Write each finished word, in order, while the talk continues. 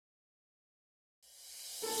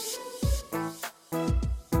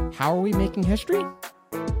how are we making history?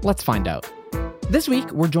 Let's find out. This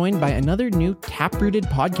week, we're joined by another new Taprooted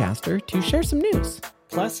podcaster to share some news.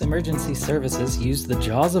 Plus, emergency services used the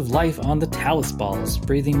jaws of life on the Talus balls,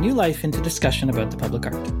 breathing new life into discussion about the public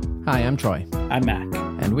art. Hi, I'm Troy. I'm Mac.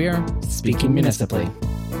 And we are Speaking Municipally.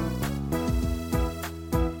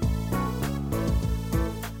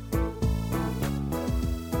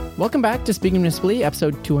 Welcome back to Speaking Municipally,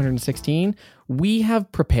 episode 216. We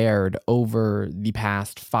have prepared over the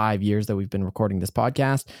past 5 years that we've been recording this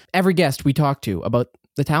podcast, every guest we talk to about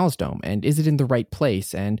the Talus Dome and is it in the right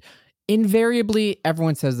place? And invariably,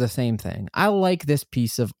 everyone says the same thing. I like this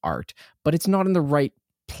piece of art, but it's not in the right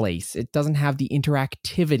place. It doesn't have the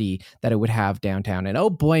interactivity that it would have downtown. And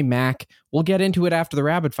oh boy, Mac, we'll get into it after the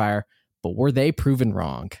rapid fire, but were they proven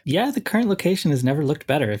wrong? Yeah, the current location has never looked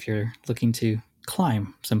better if you're looking to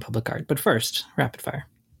climb some public art. But first, rapid fire.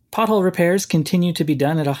 Pothole repairs continue to be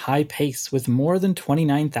done at a high pace, with more than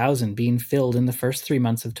 29,000 being filled in the first 3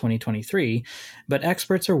 months of 2023, but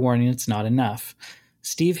experts are warning it's not enough.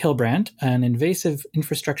 Steve Hilbrand, an invasive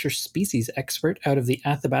infrastructure species expert out of the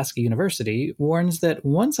Athabasca University, warns that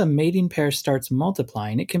once a mating pair starts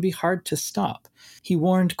multiplying, it can be hard to stop. He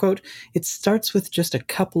warned, quote, "It starts with just a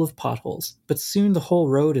couple of potholes, but soon the whole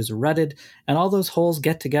road is rutted, and all those holes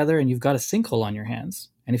get together and you've got a sinkhole on your hands.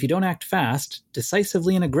 And if you don't act fast,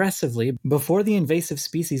 decisively and aggressively, before the invasive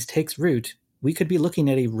species takes root, we could be looking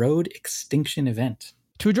at a road extinction event."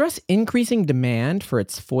 To address increasing demand for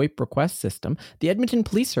its FOIP request system, the Edmonton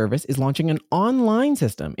Police Service is launching an online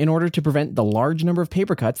system in order to prevent the large number of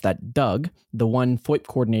paper cuts that Doug, the one FOIP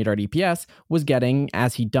coordinator at EPS, was getting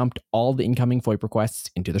as he dumped all the incoming FOIP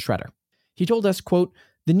requests into the shredder. He told us, quote,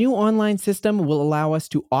 "The new online system will allow us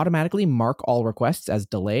to automatically mark all requests as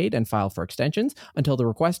delayed and file for extensions until the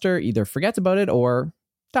requester either forgets about it or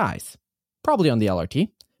dies. Probably on the LRT,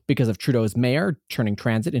 because of Trudeau's mayor turning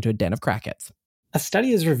transit into a den of crackheads." A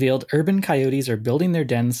study has revealed urban coyotes are building their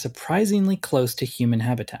dens surprisingly close to human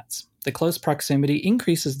habitats. The close proximity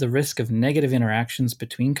increases the risk of negative interactions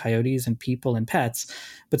between coyotes and people and pets,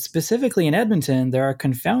 but specifically in Edmonton, there are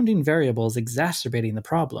confounding variables exacerbating the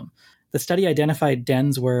problem. The study identified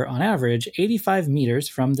dens were, on average, 85 meters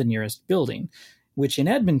from the nearest building, which in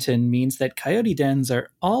Edmonton means that coyote dens are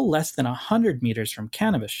all less than 100 meters from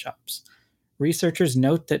cannabis shops. Researchers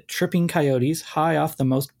note that tripping coyotes, high off the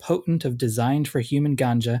most potent of designed for human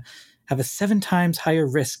ganja, have a 7 times higher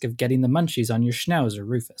risk of getting the munchies on your Schnauzer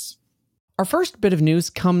Rufus. Our first bit of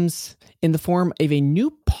news comes in the form of a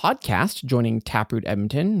new podcast joining Taproot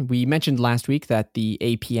Edmonton. We mentioned last week that the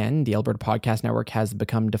APN, the Alberta Podcast Network, has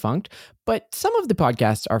become defunct, but some of the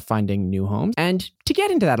podcasts are finding new homes. And to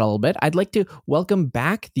get into that a little bit, I'd like to welcome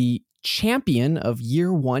back the champion of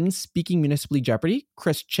year one Speaking Municipally Jeopardy,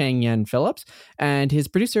 Chris Chang Yen Phillips, and his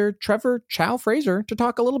producer, Trevor Chow Fraser, to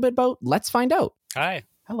talk a little bit about Let's Find Out. Hi.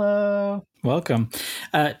 Hello. Welcome.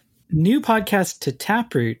 New podcast to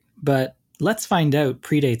Taproot, but Let's Find Out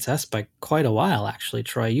predates us by quite a while, actually,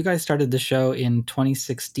 Troy. You guys started the show in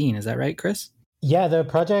 2016. Is that right, Chris? Yeah, the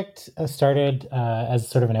project started as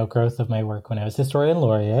sort of an outgrowth of my work when I was Historian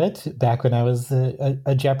Laureate, back when I was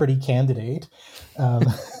a Jeopardy candidate.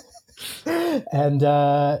 And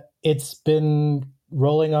it's been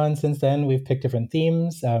rolling on since then. We've picked different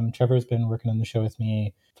themes. Trevor's been working on the show with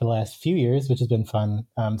me for the last few years, which has been fun.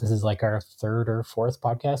 This is like our 3rd or 4th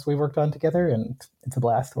podcast we've worked on together, and it's a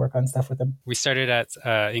blast to work on stuff with him. We started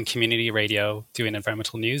in community radio doing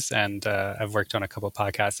environmental news, and I've worked on a couple of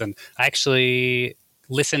podcasts, and I actually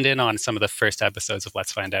listened in on some of the first episodes of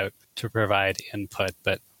Let's Find Out to provide input,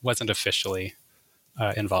 but wasn't officially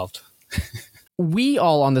involved. We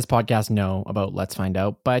all on this podcast know about Let's Find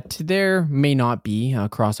Out, but there may not be a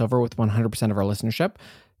crossover with 100% of our listenership.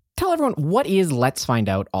 Tell everyone, what is Let's Find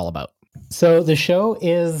Out all about? So the show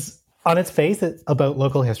is, on its face, it's about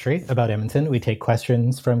local history, about Edmonton. We take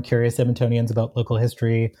questions from curious Edmontonians about local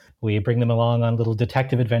history. We bring them along on little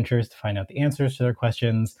detective adventures to find out the answers to their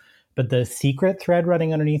questions. But the secret thread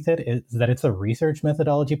running underneath it is that it's a research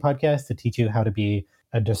methodology podcast to teach you how to be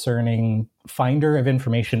a discerning finder of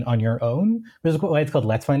information on your own, which is why it's called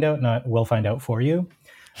Let's Find Out, not We'll Find Out for you.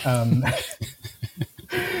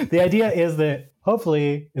 The idea is that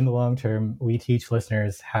hopefully in the long term, we teach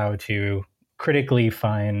listeners how to critically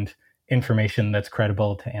find information that's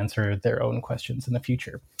credible to answer their own questions in the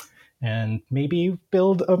future, and maybe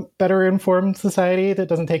build a better informed society that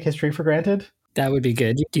doesn't take history for granted. That would be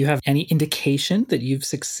good. Do you have any indication that you've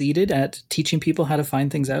succeeded at teaching people how to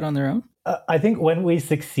find things out on their own? I think when we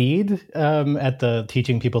succeed at the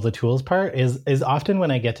teaching people the tools part is often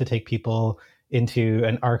when I get to take people into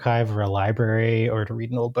an archive or a library or to read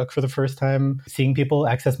an old book for the first time. Seeing people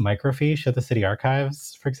access microfiche at the city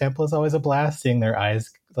archives, for example, is always a blast. Seeing their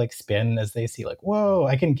eyes like spin as they see like, whoa,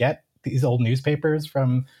 I can get these old newspapers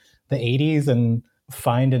from the 80s and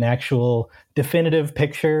find an actual definitive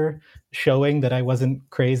picture showing that I wasn't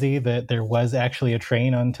crazy, that there was actually a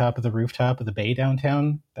train on top of the rooftop of the bay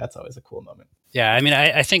downtown. That's always a cool moment. Yeah, I mean,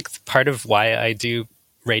 I think part of why I do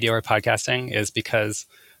radio or podcasting is because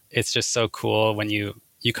it's just so cool when you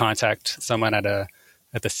contact someone at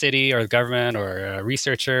the city or the government or a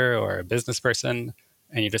researcher or a business person,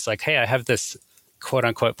 and you're just like, hey, I have this quote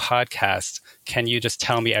unquote podcast. Can you just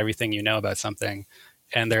tell me everything you know about something?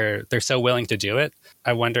 And they're so willing to do it.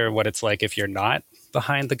 I wonder what it's like if you're not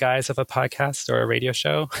behind the guise of a podcast or a radio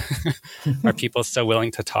show. Are people so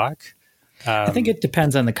willing to talk? I think it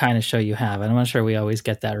depends on the kind of show you have. I'm not sure we always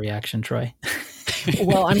get that reaction, Troy.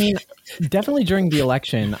 Well, I mean, definitely during the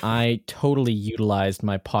election, I totally utilized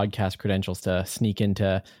my podcast credentials to sneak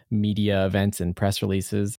into media events and press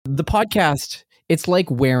releases. The podcast, it's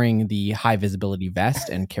like wearing the high visibility vest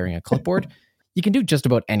and carrying a clipboard. You can do just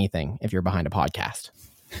about anything if you're behind a podcast.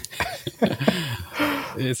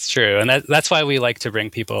 It's true. And that's why we like to bring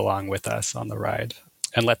people along with us on the ride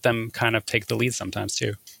and let them kind of take the lead sometimes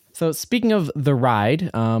too. So speaking of the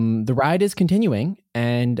ride is continuing,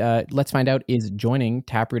 and Let's Find Out is joining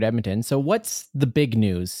Taproot Edmonton. So what's the big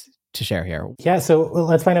news to share here? Yeah, so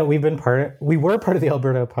Let's Find Out. We were part of the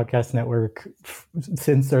Alberta Podcast Network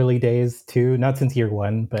since early days too. Not since year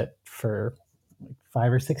one, but for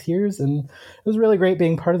 5 or 6 years, and it was really great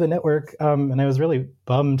being part of the network. And I was really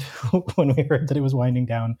bummed when we heard that it was winding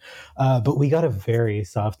down. But we got a very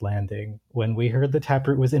soft landing when we heard that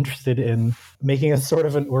Taproot was interested in making a sort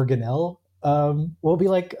of an organelle. We'll be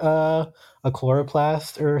like a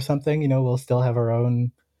chloroplast or something. We'll still have our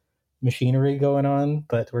own machinery going on,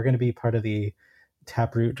 but we're going to be part of the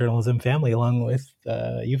Taproot journalism family along with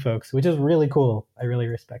you folks, which is really cool. I really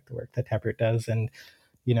respect the work that Taproot does, and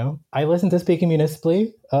I listen to Speaking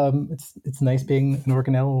Municipally. It's nice being an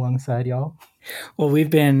organelle alongside y'all. Well,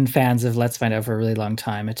 we've been fans of Let's Find Out for a really long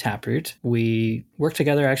time at Taproot. We worked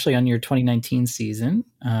together actually on your 2019 season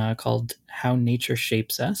called How Nature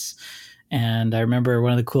Shapes Us. And I remember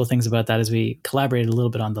one of the cool things about that is we collaborated a little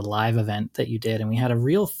bit on the live event that you did, and we had a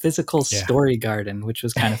real physical story garden, which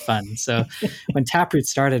was kind of fun. So when Taproot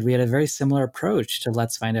started, we had a very similar approach to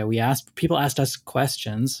Let's Find Out. People asked us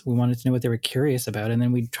questions. We wanted to know what they were curious about, and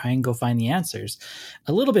then we'd try and go find the answers.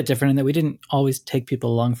 A little bit different in that we didn't always take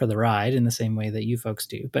people along for the ride in the same way that you folks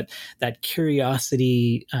do. But that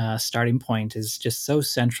curiosity starting point is just so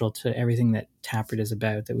central to everything that Taproot is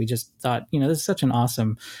about that we just thought, this is such an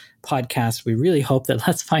awesome podcast. We really hope that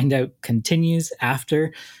Let's Find Out continues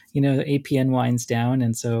after, APN winds down.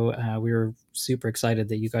 And so we were super excited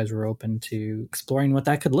that you guys were open to exploring what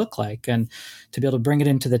that could look like, and to be able to bring it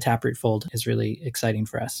into the Taproot fold is really exciting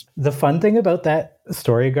for us. The fun thing about that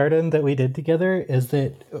story garden that we did together is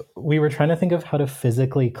that we were trying to think of how to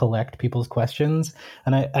physically collect people's questions.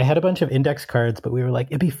 And I had a bunch of index cards, but we were like,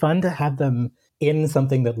 it'd be fun to have them in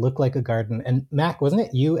something that looked like a garden. And Mac, wasn't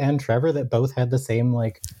it you and Trevor that both had the same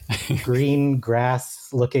like green grass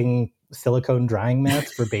looking silicone drying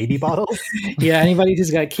mats for baby bottles? Yeah, anybody who's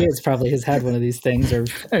got kids probably has had one of these things or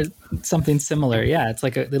something similar. Yeah, it's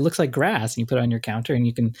like it looks like grass, and you put it on your counter,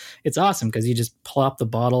 and it's awesome because you just plop the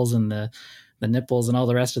bottles and the nipples and all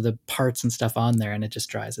the rest of the parts and stuff on there, and it just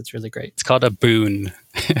dries. It's really great. It's called a boon.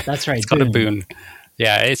 That's right. It's called a boon.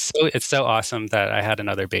 Yeah, it's so awesome that I had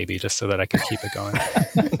another baby just so that I could keep it going.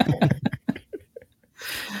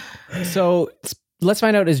 So Let's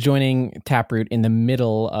Find Out is joining Taproot in the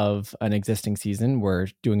middle of an existing season. We're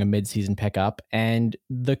doing a mid-season pickup, and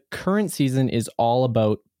the current season is all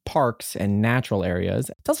about parks and natural areas.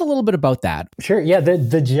 Tell us a little bit about that. Sure. Yeah.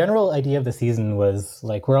 The general idea of the season was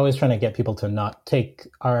like, we're always trying to get people to not take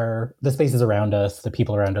the spaces around us, the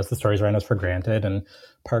people around us, the stories around us for granted. And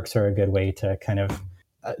parks are a good way to kind of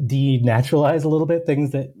denaturalize a little bit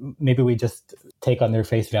things that maybe we just take on their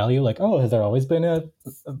face value. Like, oh, has there always been a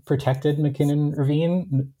protected McKinnon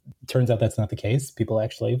Ravine? Turns out that's not the case. People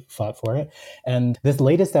actually fought for it. And this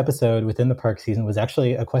latest episode within the park season was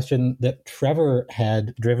actually a question that Trevor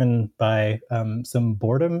had by some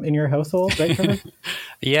boredom in your household, right, Trevor?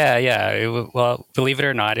 Yeah. Well, believe it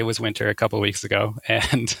or not, it was winter a couple of weeks ago,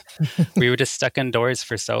 and we were just stuck indoors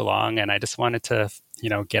for so long, and I just wanted to,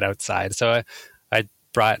 get outside. So I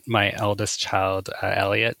brought my eldest child,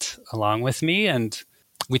 Elliot, along with me, and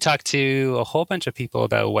we talked to a whole bunch of people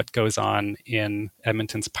about what goes on in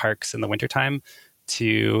Edmonton's parks in the wintertime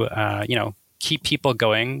to, keep people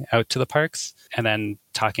going out to the parks, and then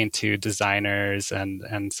talking to designers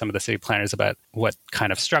and some of the city planners about what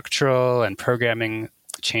kind of structural and programming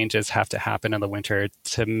changes have to happen in the winter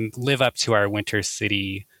to live up to our winter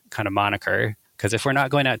city kind of moniker. Because if we're not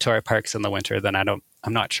going out to our parks in the winter, then I'm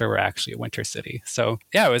not sure we're actually a winter city. So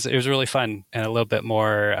yeah, it was really fun and a little bit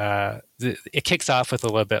more. It kicks off with a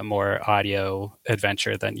little bit more audio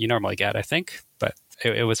adventure than you normally get, I think. But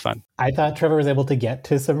it was fun. I thought Trevor was able to get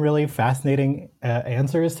to some really fascinating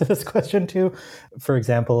answers to this question too. For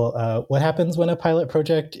example, what happens when a pilot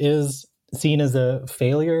project is seen as a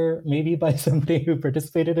failure, maybe by somebody who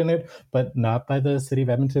participated in it, but not by the city of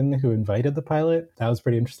Edmonton who invited the pilot? That was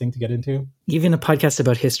pretty interesting to get into. Even a podcast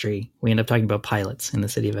about history, we end up talking about pilots in the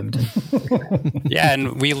city of Edmonton. Yeah,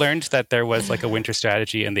 and we learned that there was like a winter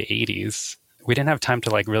strategy in the 80s. We didn't have time to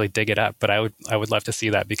like really dig it up, but I would love to see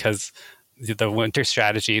that, because the winter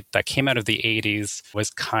strategy that came out of the 80s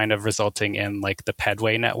was kind of resulting in like the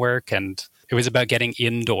Pedway network, and it was about getting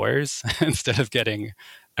indoors instead of getting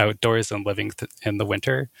outdoors and living in the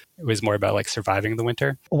winter. It was more about like surviving the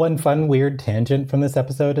winter. One fun, weird tangent from this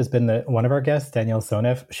episode has been that one of our guests, Danielle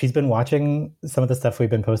Sonef, she's been watching some of the stuff we've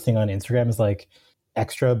been posting on Instagram as like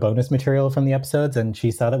extra bonus material from the episodes. And she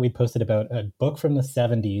saw that we posted about a book from the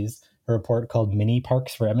 70s, a report called Mini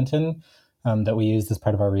Parks for Edmonton, that we used as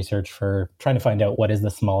part of our research for trying to find out what is the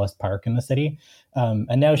smallest park in the city.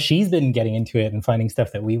 And now she's been getting into it and finding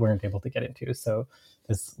stuff that we weren't able to get into. So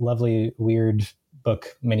this lovely, weird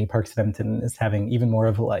book, Mini Parks of Edmonton, is having even more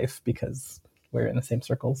of a life because we're in the same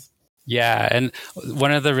circles. Yeah. And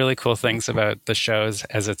one of the really cool things about the shows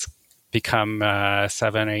as it's become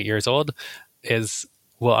 7 or 8 years old is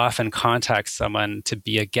we'll often contact someone to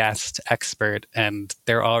be a guest expert, and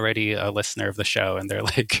they're already a listener of the show, and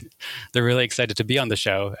they're really excited to be on the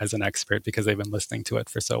show as an expert because they've been listening to it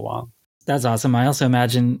for so long. That's awesome. I also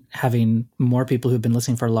imagine having more people who've been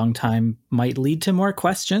listening for a long time might lead to more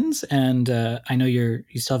questions. And I know you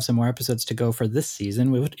still have some more episodes to go for this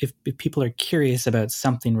season. If people are curious about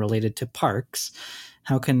something related to parks,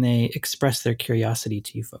 how can they express their curiosity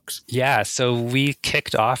to you folks? Yeah, so we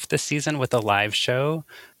kicked off the season with a live show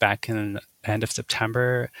back in end of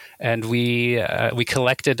September, and we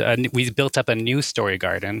built up a new story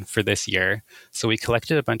garden for this year. So we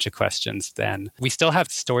collected a bunch of questions. Then we still have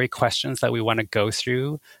story questions that we want to go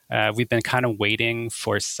through. We've been kind of waiting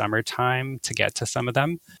for summertime to get to some of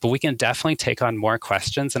them, but we can definitely take on more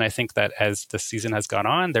questions. And I think that as the season has gone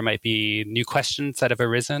on, there might be new questions that have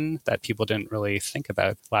arisen that people didn't really think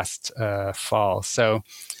about last fall. So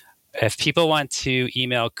if people want to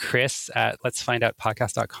email Chris at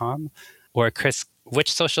letsfindoutpodcast.com, or Chris, which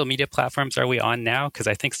social media platforms are we on now? Because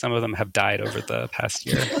I think some of them have died over the past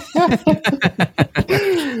year.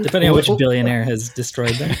 Depending on which billionaire has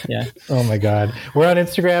destroyed them. Yeah. Oh my God. We're on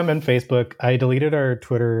Instagram and Facebook. I deleted our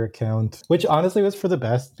Twitter account, which honestly was for the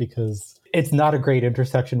best because it's not a great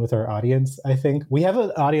intersection with our audience, I think. We have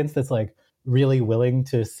an audience that's like really willing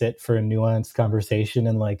to sit for a nuanced conversation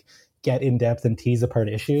and like get in depth and tease apart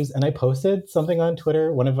issues. And I posted something on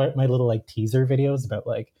Twitter, one of my little like teaser videos about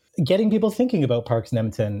like getting people thinking about parks in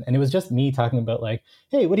Edmonton. And it was just me talking about like,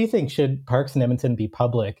 hey, what do you think? Should parks in Edmonton be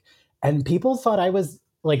public? And people thought I was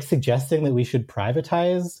like suggesting that we should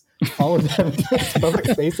privatize all of them public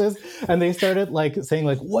spaces. And they started like saying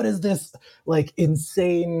like, what is this like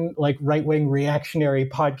insane, like right-wing reactionary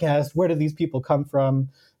podcast? Where do these people come from?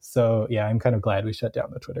 So yeah, I'm kind of glad we shut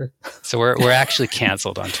down the Twitter. So we're actually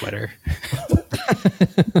canceled on Twitter.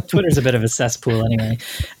 Twitter's a bit of a cesspool anyway.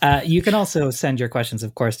 You can also send your questions,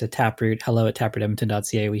 of course, to Taproot,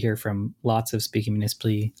 hello@taprootedmonton.ca. We hear from lots of Speaking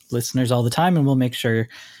Municipally listeners all the time, and we'll make sure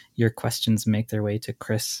your questions make their way to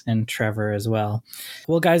Chris and Trevor as well.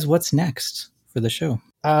 Well, guys, what's next for the show?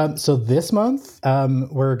 So this month,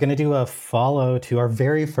 we're going to do a follow to our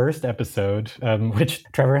very first episode, which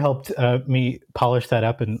Trevor helped me polish that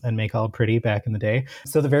up and make all pretty back in the day.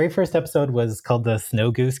 So the very first episode was called the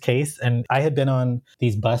Snow Goose Case. And I had been on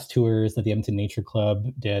these bus tours that the Edmonton Nature Club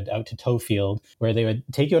did out to Towfield, where they would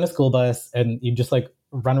take you on a school bus and you'd just like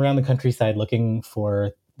run around the countryside looking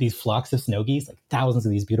for these flocks of snow geese, like thousands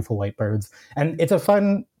of these beautiful white birds. And it's a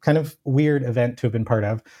fun, kind of weird event to have been part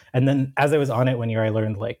of. And then as I was on it one year, I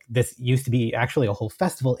learned like this used to be actually a whole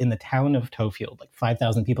festival in the town of Towfield. Like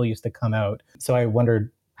 5,000 people used to come out. So I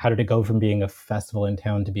wondered, how did it go from being a festival in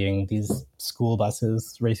town to being these school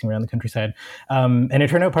buses racing around the countryside? And it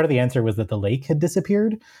turned out part of the answer was that the lake had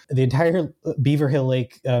disappeared. The entire Beaver Hill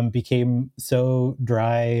Lake became so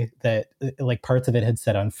dry that like parts of it had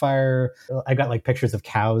set on fire. I got like pictures of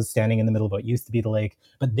cows standing in the middle of what used to be the lake.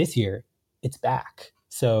 But this year, it's back.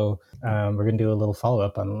 So we're going to do a little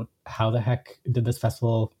follow-up on how the heck did this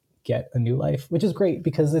festival get a new life, which is great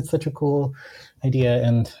because it's such a cool idea,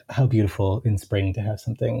 and how beautiful in spring to have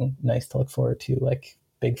something nice to look forward to, like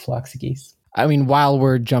big flocks of geese. I mean, while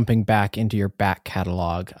we're jumping back into your back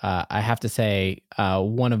catalog, I have to say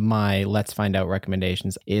one of my Let's Find Out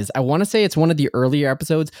recommendations is, I want to say it's one of the earlier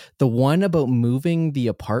episodes, the one about moving the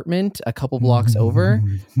apartment a couple blocks over.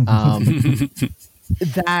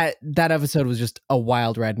 That episode was just a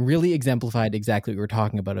wild ride and really exemplified exactly what we were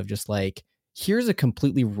talking about, of just like, here's a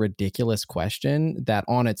completely ridiculous question that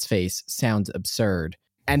on its face sounds absurd,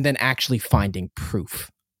 and then actually finding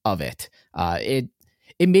proof of it.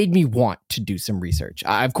 It made me want to do some research.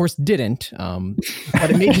 I, of course, didn't,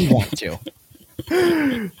 but it made me want to.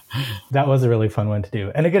 That was a really fun one to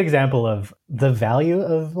do. And a good example of the value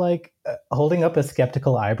of like holding up a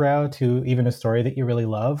skeptical eyebrow to even a story that you really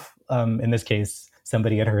love. In this case,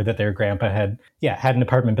 somebody had heard that their grandpa had an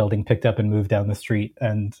apartment building picked up and moved down the street.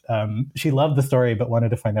 And she loved the story, but wanted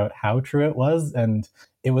to find out how true it was. And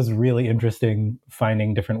it was really interesting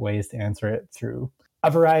finding different ways to answer it through a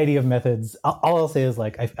variety of methods. All I'll say is,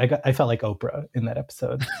 like, I felt like Oprah in that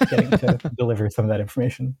episode, getting to deliver some of that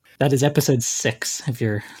information. That is episode 6, if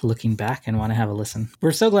you're looking back and want to have a listen.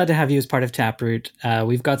 We're so glad to have you as part of Taproot.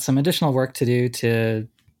 We've got some additional work to do to,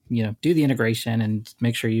 do the integration and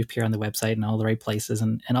make sure you appear on the website and all the right places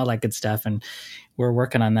and all that good stuff. And we're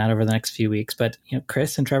working on that over the next few weeks. But,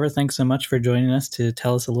 Chris and Trevor, thanks so much for joining us to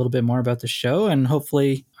tell us a little bit more about the show. And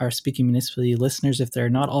hopefully our Speaking Municipally listeners, if they're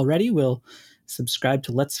not already, will subscribe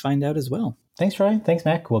to Let's Find Out as well. Thanks, Troy. Thanks,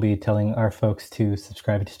 Mac. We'll be telling our folks to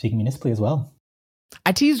subscribe to Speaking Municipally as well.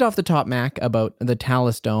 I teased off the top, Mac, about the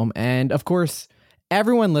Talus Dome. And of course,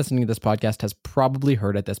 everyone listening to this podcast has probably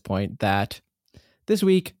heard at this point that this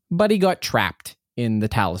week, Buddy got trapped in the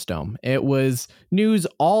Talus Dome. It was news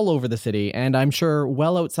all over the city, and I'm sure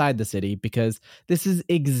well outside the city, because this is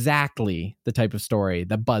exactly the type of story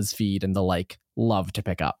that BuzzFeed and the like love to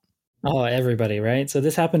pick up. Oh, everybody, right? So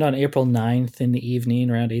this happened on April 9th in the evening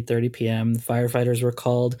around 8:30 p.m. The firefighters were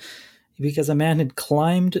called because a man had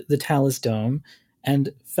climbed the Talus Dome and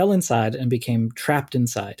fell inside and became trapped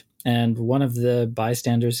inside. And one of the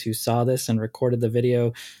bystanders who saw this and recorded the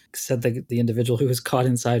video said that the individual who was caught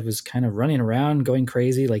inside was kind of running around, going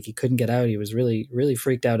crazy, like he couldn't get out. He was really, really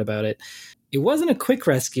freaked out about it. It wasn't a quick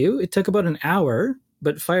rescue. It took about an hour.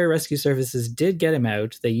 But fire rescue services did get him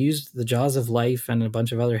out. They used the Jaws of Life and a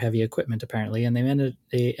bunch of other heavy equipment, apparently, and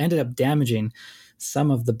they ended up damaging some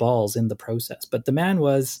of the balls in the process. But the man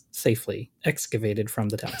was safely excavated from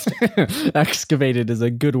the Talus. Excavated is a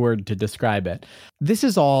good word to describe it. This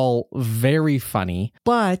is all very funny,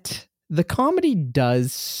 but the comedy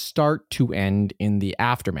does start to end in the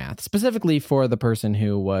aftermath, specifically for the person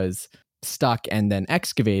who was stuck and then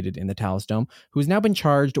excavated in the Talus Dome, who's now been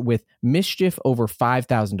charged with mischief over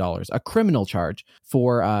 $5,000, a criminal charge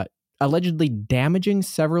for allegedly damaging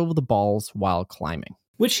several of the balls while climbing.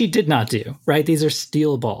 Which he did not do, right? These are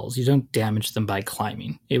steel balls. You don't damage them by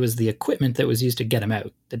climbing. It was the equipment that was used to get him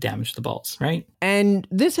out that damaged the balls, right? And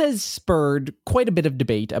this has spurred quite a bit of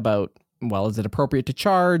debate about, well, is it appropriate to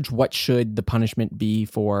charge? What should the punishment be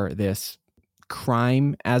for this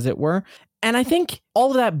crime, as it were? And I think all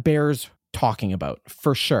of that bears talking about,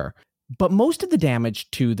 for sure. But most of the damage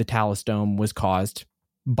to the Talus Dome was caused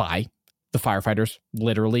by the firefighters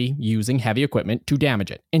literally using heavy equipment to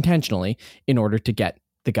damage it intentionally in order to get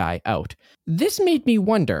the guy out. This made me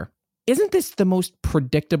wonder, isn't this the most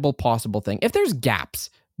predictable possible thing? If there's gaps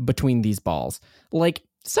between these balls, like,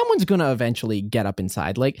 someone's going to eventually get up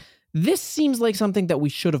inside. Like, this seems like something that we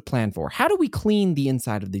should have planned for. How do we clean the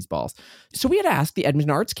inside of these balls? So we had asked the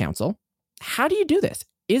Edmonton Arts Council, how do you do this?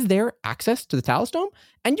 Is there access to the Talus Dome?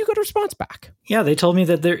 And you got a response back. Yeah, they told me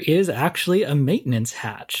that there is actually a maintenance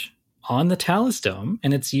hatch on the Talus Dome,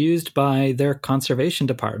 and it's used by their conservation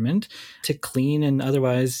department to clean and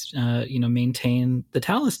otherwise, maintain the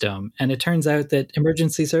Talus Dome. And it turns out that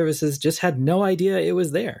emergency services just had no idea it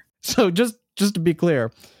was there. So just to be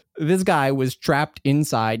clear, this guy was trapped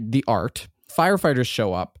inside the art. Firefighters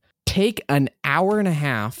show up, take an hour and a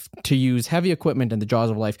half to use heavy equipment and the Jaws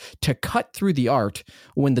of Life to cut through the art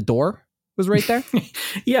when the door was right there.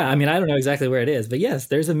 Yeah, I mean, I don't know exactly where it is, but yes,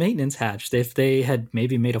 there's a maintenance hatch. If they had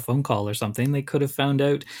maybe made a phone call or something, they could have found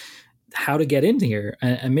out how to get in here.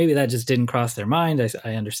 And maybe that just didn't cross their mind.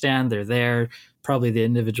 I understand they're there. Probably the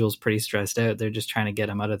individual's pretty stressed out. They're just trying to get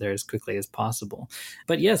him out of there as quickly as possible.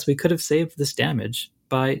 But yes, we could have saved this damage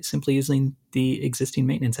by simply using the existing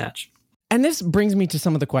maintenance hatch. And this brings me to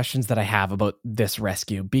some of the questions that I have about this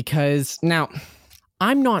rescue, because now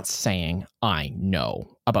I'm not saying I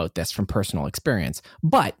know about this from personal experience,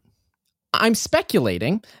 but I'm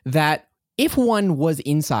speculating that if one was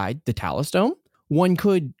inside the Talus Dome, one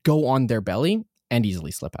could go on their belly and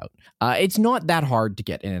easily slip out. It's not that hard to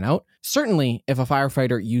get in and out. Certainly, if a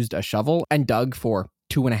firefighter used a shovel and dug for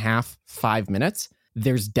 2.5, 5 minutes,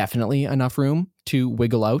 there's definitely enough room to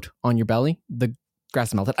wiggle out on your belly. The grass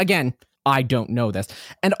is melted. Again, I don't know this.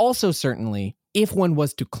 And also, certainly, if one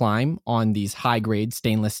was to climb on these high-grade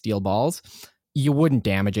stainless steel balls, you wouldn't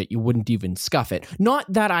damage it. You wouldn't even scuff it.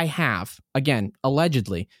 Not that I have. Again,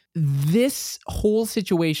 allegedly. This whole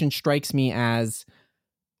situation strikes me as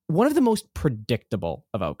one of the most predictable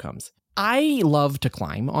of outcomes. I love to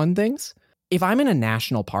climb on things. If I'm in a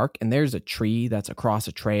national park and there's a tree that's across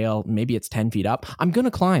a trail, maybe it's 10 feet up, I'm going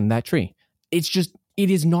to climb that tree. It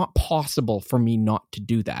is not possible for me not to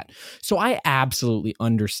do that. So I absolutely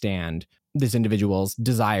understand this individual's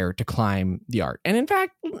desire to climb the art. And in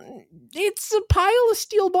fact, it's a pile of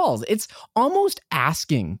steel balls. It's almost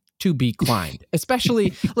asking to be climbed,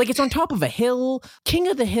 especially like it's on top of a hill. King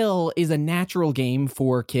of the Hill is a natural game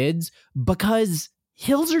for kids because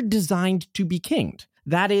hills are designed to be kinged.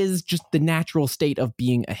 That is just the natural state of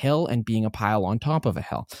being a hill and being a pile on top of a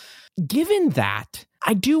hill. Given that,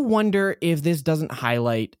 I do wonder if this doesn't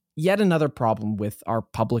highlight yet another problem with our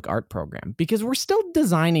public art program, because we're still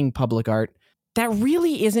designing public art that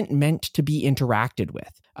really isn't meant to be interacted with.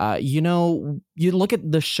 You look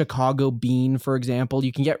at the Chicago Bean, for example,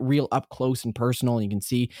 you can get real up close and personal, and you can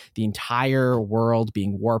see the entire world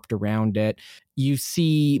being warped around it. You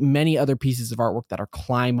see many other pieces of artwork that are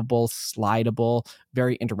climbable, slidable,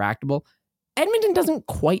 very interactable. Edmonton doesn't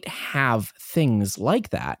quite have things like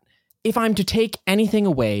that. If I'm to take anything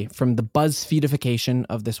away from the BuzzFeedification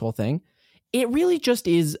of this whole thing, it really just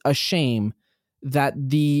is a shame that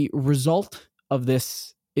the result of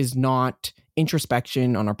this is not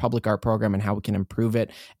introspection on our public art program and how we can improve it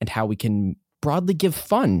and how we can broadly give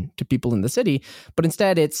fun to people in the city, but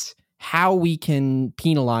instead it's how we can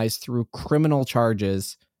penalize through criminal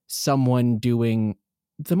charges someone doing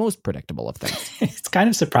the most predictable of things. It's kind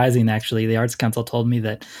of surprising, actually. The Arts Council told me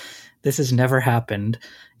that this has never happened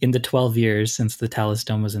in the 12 years since the Talus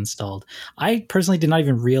Dome was installed. I personally did not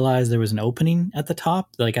even realize there was an opening at the top.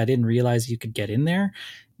 Like, I didn't realize you could get in there.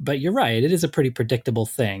 But you're right, it is a pretty predictable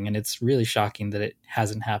thing, and it's really shocking that it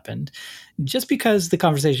hasn't happened. Just because the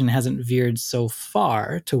conversation hasn't veered so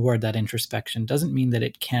far toward that introspection doesn't mean that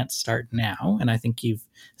it can't start now, and I think you've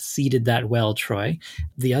seeded that well, Troy.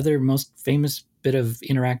 The other most famous bit of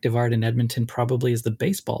interactive art in Edmonton probably is the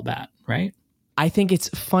baseball bat, right? I think it's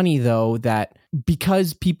funny, though, that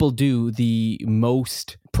because people do the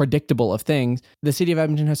most predictable of things, the city of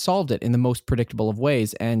Edmonton has solved it in the most predictable of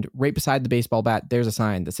ways. And right beside the baseball bat, there's a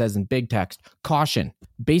sign that says in big text, "Caution,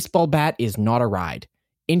 baseball bat is not a ride.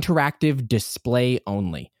 Interactive display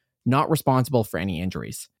only. Not responsible for any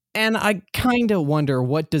injuries." And I kind of wonder,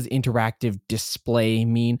 what does interactive display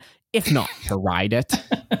mean, if not to ride it?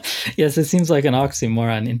 Yes, it seems like an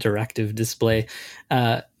oxymoron, interactive display.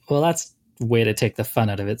 Well, that's a way to take the fun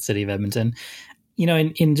out of it, City of Edmonton. You know,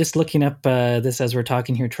 in just looking up this as we're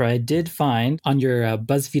talking here, Troy, I did find on your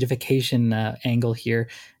BuzzFeedification angle here,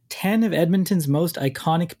 10 of Edmonton's most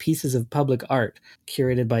iconic pieces of public art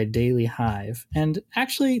curated by Daily Hive. And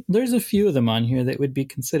actually, there's a few of them on here that would be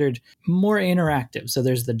considered more interactive. So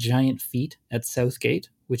there's the giant feet at Southgate,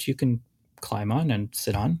 which you can climb on and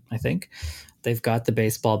sit on, I think. They've got the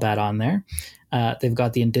baseball bat on there. They've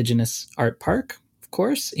got the Indigenous Art Park, of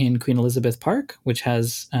course, in Queen Elizabeth Park, which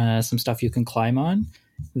has some stuff you can climb on.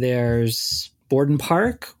 There's Borden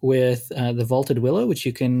Park with the Vaulted Willow, which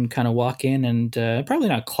you can kind of walk in and probably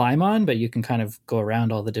not climb on, but you can kind of go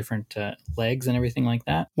around all the different legs and everything like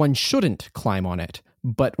that. One shouldn't climb on it,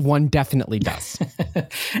 but one definitely does.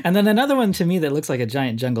 And then another one to me that looks like a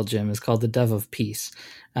giant jungle gym is called the Dove of Peace,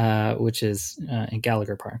 which is in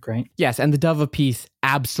Gallagher Park, right? Yes, and the Dove of Peace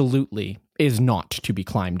absolutely is not to be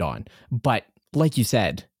climbed on, but like you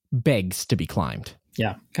said, begs to be climbed.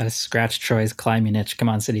 Yeah, got to scratch Troy's climbing itch. Come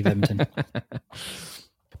on, City of Edmonton.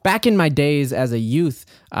 Back in my days as a youth,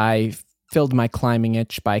 I filled my climbing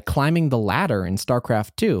itch by climbing the ladder in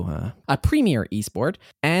StarCraft 2, a premier esport.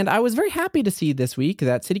 And I was very happy to see this week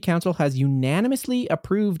that City Council has unanimously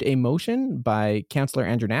approved a motion by Councillor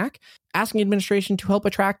Andrew Knack asking administration to help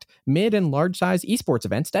attract mid and large size esports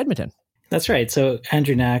events to Edmonton. That's right. So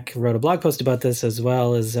Andrew Knack wrote a blog post about this as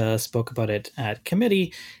well as spoke about it at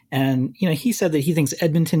committee. And, you know, he said that he thinks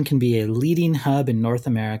Edmonton can be a leading hub in North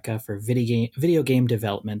America for video game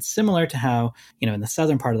development, similar to how, you know, in the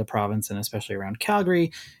southern part of the province and especially around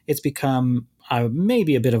Calgary, it's become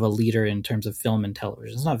maybe a bit of a leader in terms of film and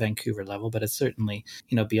television. It's not Vancouver level, but it's certainly,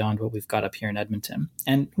 beyond what we've got up here in Edmonton.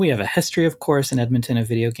 And we have a history, of course, in Edmonton of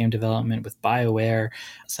video game development with BioWare,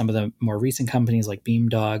 some of the more recent companies like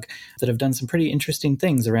Beamdog that have done some pretty interesting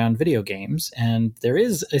things around video games. And there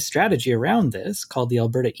is a strategy around this called the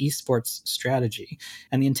Alberta Esports Strategy.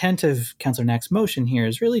 And the intent of Councillor Knack's motion here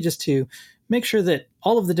is really just to make sure that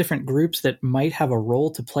all of the different groups that might have a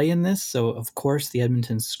role to play in this, so of course the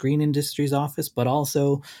Edmonton Screen Industries Office, but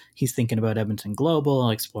also he's thinking about Edmonton Global,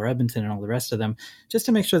 Explore Edmonton, and all the rest of them, just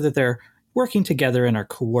to make sure that they're working together and are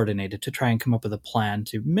coordinated to try and come up with a plan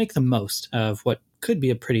to make the most of what could be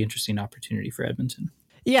a pretty interesting opportunity for Edmonton.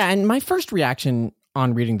 Yeah, and my first reaction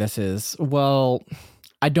on reading this is, well,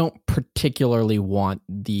 I don't particularly want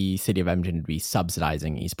the city of Edmonton to be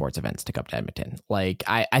subsidizing esports events to come to Edmonton. Like,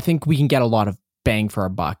 I think we can get a lot of bang for our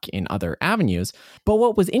buck in other avenues. But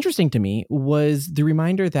what was interesting to me was the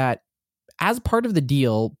reminder that as part of the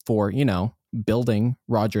deal for, building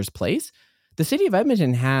Rogers Place, the city of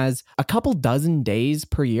Edmonton has a couple dozen days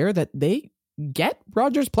per year that they get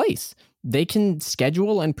Rogers Place. They can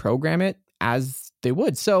schedule and program it as they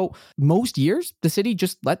would. So most years, the city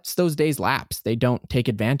just lets those days lapse. They don't take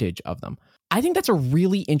advantage of them. I think that's a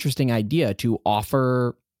really interesting idea to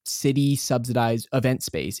offer city subsidized event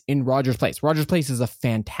space in Rogers Place. Rogers Place is a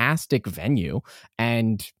fantastic venue.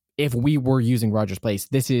 And if we were using Rogers Place,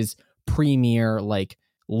 this is premier, like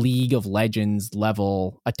League of Legends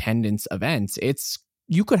level attendance events.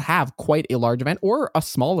 You could have quite a large event or a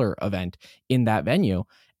smaller event in that venue.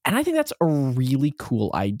 And I think that's a really cool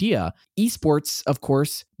idea. Esports, of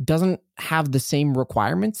course, doesn't have the same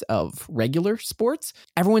requirements of regular sports.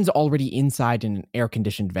 Everyone's already inside in an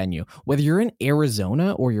air-conditioned venue. Whether you're in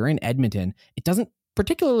Arizona or you're in Edmonton, it doesn't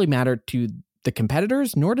particularly matter to the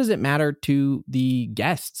competitors, nor does it matter to the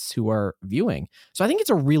guests who are viewing. So I think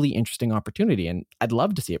it's a really interesting opportunity, and I'd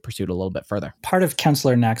love to see it pursued a little bit further. Part of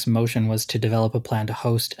Councillor Knack's motion was to develop a plan to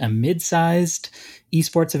host a mid-sized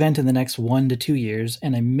esports event in the next 1 to 2 years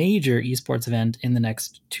and a major esports event in the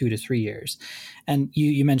next 2 to 3 years. And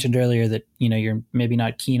you mentioned earlier that, you're maybe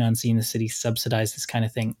not keen on seeing the city subsidize this kind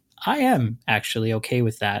of thing. I am actually okay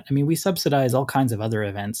with that. I mean, we subsidize all kinds of other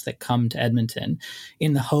events that come to Edmonton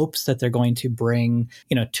in the hopes that they're going to bring,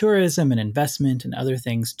 tourism and investment and other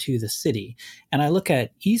things to the city. And I look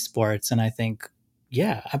at esports and I think,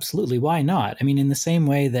 yeah, absolutely. Why not? I mean, in the same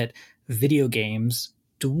way that video games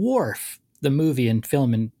dwarf the movie and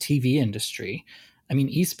film and TV industry, I mean,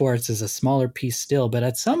 esports is a smaller piece still, but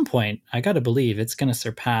at some point, I got to believe it's going to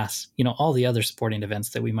surpass, all the other sporting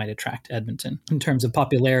events that we might attract to Edmonton in terms of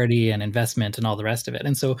popularity and investment and all the rest of it.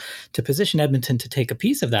 And so to position Edmonton to take a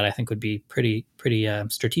piece of that, I think would be pretty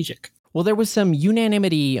strategic. Well, there was some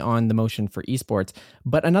unanimity on the motion for esports,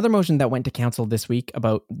 but another motion that went to council this week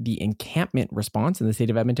about the encampment response in the state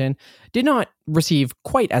of Edmonton did not receive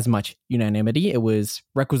quite as much unanimity. It was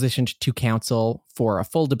requisitioned to council for a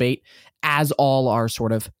full debate, as all our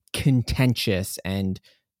sort of contentious and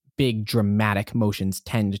big dramatic motions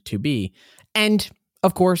tend to be. And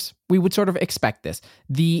of course, we would sort of expect this.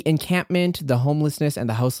 The encampment, the homelessness, and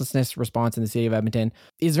the houselessness response in the city of Edmonton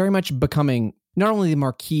is very much becoming not only the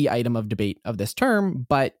marquee item of debate of this term,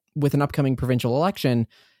 but with an upcoming provincial election,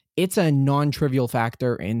 it's a non-trivial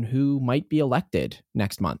factor in who might be elected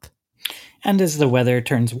next month. And as the weather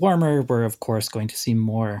turns warmer, we're of course going to see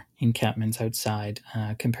more encampments outside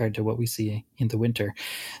compared to what we see in the winter.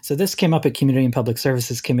 So this came up at Community and Public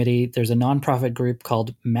Services Committee. There's a nonprofit group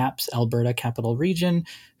called MAPS Alberta Capital Region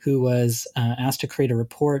who was asked to create a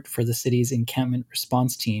report for the city's encampment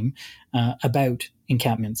response team about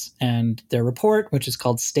encampments. And their report, which is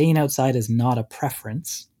called Staying Outside is Not a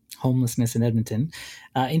Preference, Homelessness in Edmonton,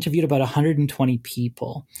 interviewed about 120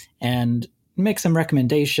 people and makes some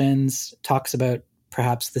recommendations, talks about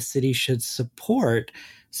perhaps the city should support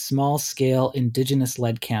small-scale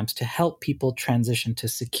Indigenous-led camps to help people transition to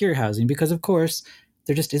secure housing because, of course,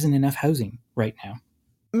 there just isn't enough housing right now.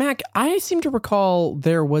 Mac, I seem to recall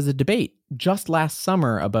there was a debate just last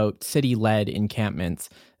summer about city-led encampments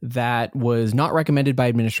that was not recommended by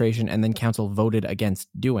administration and then council voted against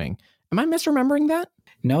doing. Am I misremembering that?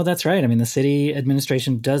 No, that's right. I mean, the city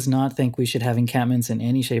administration does not think we should have encampments in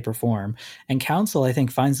any shape or form. And council, I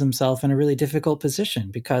think, finds themselves in a really difficult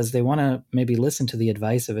position because they want to maybe listen to the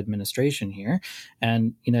advice of administration here.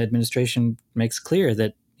 And, administration makes clear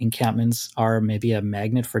that encampments are maybe a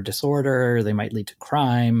magnet for disorder. They might lead to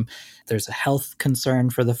crime. There's a health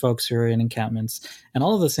concern for the folks who are in encampments. And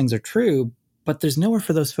all of those things are true. but there's nowhere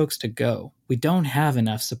for those folks to go. We don't have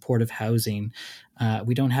enough supportive housing.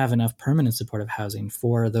 We don't have enough permanent supportive housing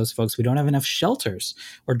for those folks. We don't have enough shelters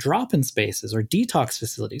or drop-in spaces or detox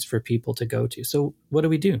facilities for people to go to. So what do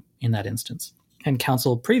we do in that instance? And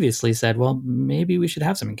council previously said, well, maybe we should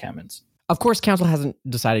have some encampments. Of course, council hasn't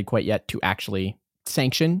decided quite yet to actually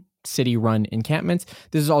sanction city-run encampments.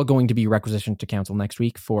 This is all going to be requisitioned to council next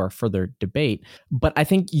week for further debate. But I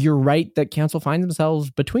think you're right that council finds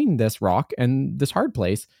themselves between this rock and this hard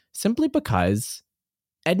place simply because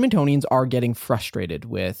Edmontonians are getting frustrated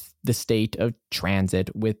with the state of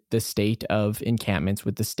transit, with the state of encampments,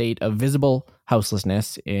 with the state of visible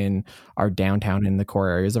houselessness in our downtown and the core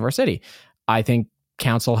areas of our city. I think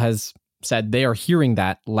council has said they are hearing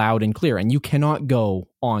that loud and clear, and you cannot go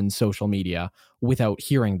on social media without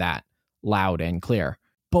hearing that loud and clear.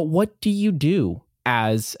 But what do you do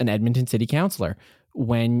as an Edmonton City Councillor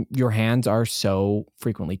when your hands are so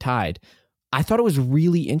frequently tied? I thought it was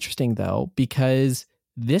really interesting, though, because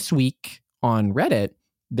this week on Reddit,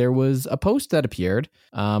 there was a post that appeared,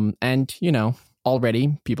 and,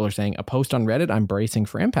 already people are saying a post on Reddit, I'm bracing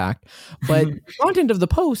for impact. But the content of the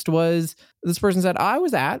post was, this person said, I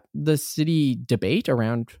was at the city debate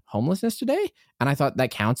around homelessness today, and I thought that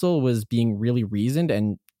council was being really reasoned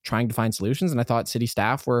and trying to find solutions. And I thought city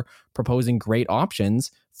staff were proposing great options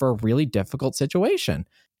for a really difficult situation.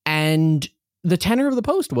 And the tenor of the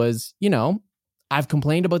post was, I've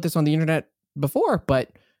complained about this on the internet before,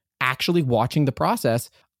 but actually watching the process,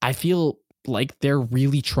 I feel like they're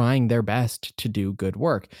really trying their best to do good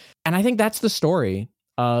work. And I think that's the story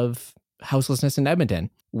of houselessness in Edmonton.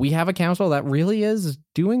 We have a council that really is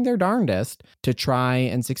doing their darndest to try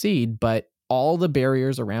and succeed, but all the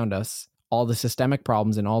barriers around us, all the systemic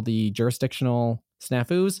problems and all the jurisdictional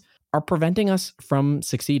snafus are preventing us from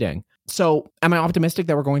succeeding. So am I optimistic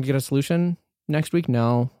that we're going to get a solution next week?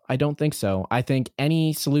 No, I don't think so. I think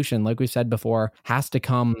any solution, like we've said before, has to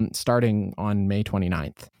come starting on May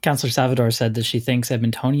 29th. Councillor Salvador said that she thinks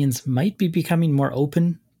Edmontonians might be becoming more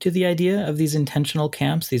open to the idea of these intentional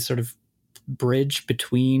camps, these sort of bridge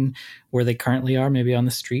between where they currently are, maybe on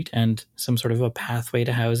the street, and some sort of a pathway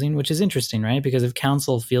to housing, which is interesting, right? Because if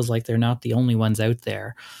council feels like they're not the only ones out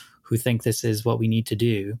there who think this is what we need to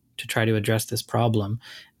do to try to address this problem,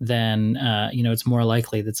 then it's more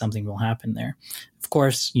likely that something will happen there. Of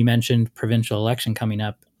course, you mentioned provincial election coming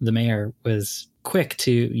up. The mayor was quick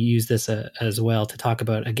to use this as well to talk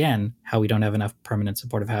about, again, how we don't have enough permanent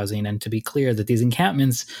supportive housing, and to be clear that these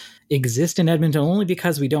encampments exist in Edmonton only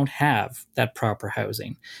because we don't have that proper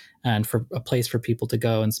housing and for a place for people to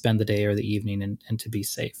go and spend the day or the evening and to be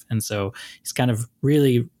safe. And so he's kind of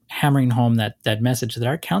really hammering home that message that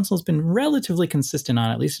our council has been relatively consistent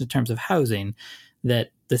on, at least in terms of housing,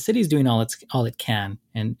 that the city's doing all it can,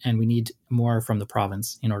 and we need more from the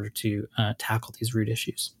province in order to tackle these root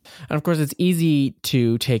issues. And of course, it's easy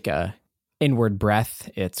to take a inward breath.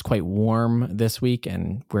 It's quite warm this week,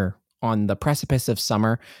 and we're on the precipice of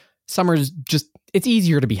summer. Summer's just, it's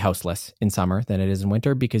easier to be houseless in summer than it is in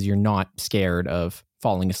winter because you're not scared of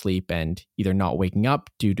falling asleep and either not waking up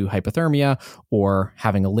due to hypothermia or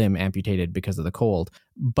having a limb amputated because of the cold.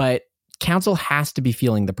 But council has to be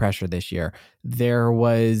feeling the pressure this year. There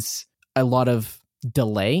was a lot of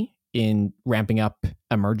delay in ramping up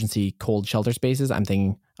emergency cold shelter spaces. I'm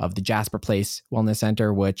thinking of the Jasper Place Wellness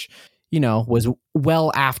Center, which, was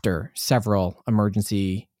well after several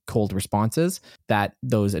emergency cold responses that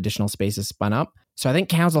those additional spaces spun up. So I think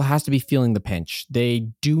council has to be feeling the pinch. They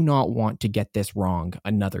do not want to get this wrong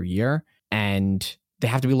another year. And they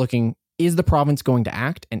have to be looking, is the province going to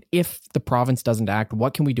act? And if the province doesn't act,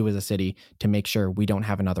 what can we do as a city to make sure we don't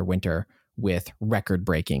have another winter with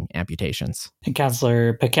record-breaking amputations? And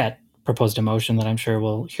Councillor Paquette proposed a motion that I'm sure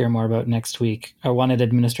we'll hear more about next week. I wanted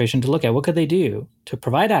administration to look at what could they do to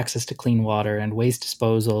provide access to clean water and waste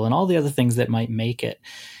disposal and all the other things that might make it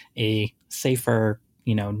a safer,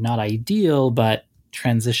 not ideal, but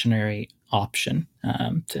transitionary option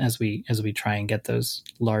as we try and get those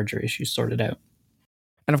larger issues sorted out.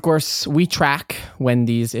 And of course, we track when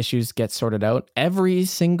these issues get sorted out every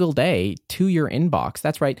single day to your inbox.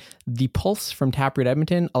 That's right. The Pulse from Taproot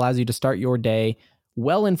Edmonton allows you to start your day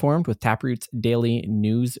well informed with Taproot's daily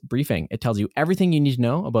news briefing. It tells you everything you need to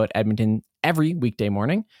know about Edmonton every weekday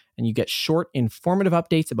morning, and you get short, informative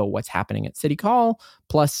updates about what's happening at City Hall,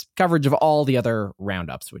 plus coverage of all the other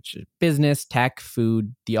roundups, which is business, tech,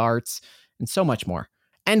 food, the arts, and so much more.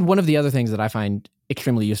 And one of the other things that I find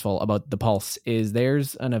extremely useful about the Pulse is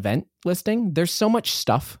there's an event listing. There's so much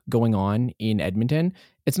stuff going on in Edmonton.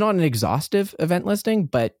 It's not an exhaustive event listing,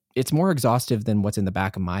 but it's more exhaustive than what's in the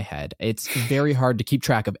back of my head. It's very hard to keep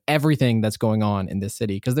track of everything that's going on in this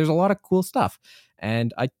city because there's a lot of cool stuff.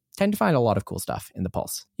 And I tend to find a lot of cool stuff in the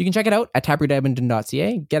Pulse. You can check it out at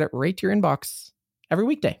taprootedmonton.ca. Get it right to your inbox every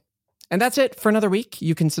weekday. And that's it for another week.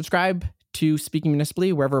 You can subscribe to Speaking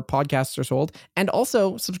Municipally wherever podcasts are sold, and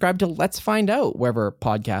also subscribe to Let's Find Out wherever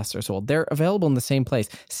podcasts are sold. They're available in the same place,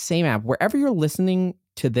 same app. Wherever you're listening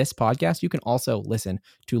to this podcast, you can also listen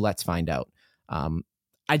to Let's Find Out.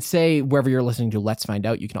 I'd say wherever you're listening to Let's Find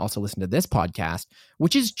Out, you can also listen to this podcast,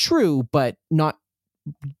 which is true, but not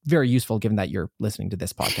very useful given that you're listening to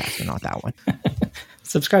this podcast and not that one.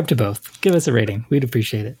 Subscribe to both. Give us a rating. We'd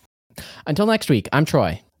appreciate it. Until next week, I'm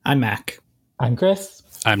Troy. I'm Mac. I'm Chris.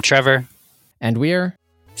 I'm Trevor. And we're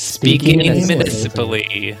Speaking Municipally.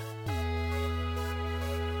 Municipally.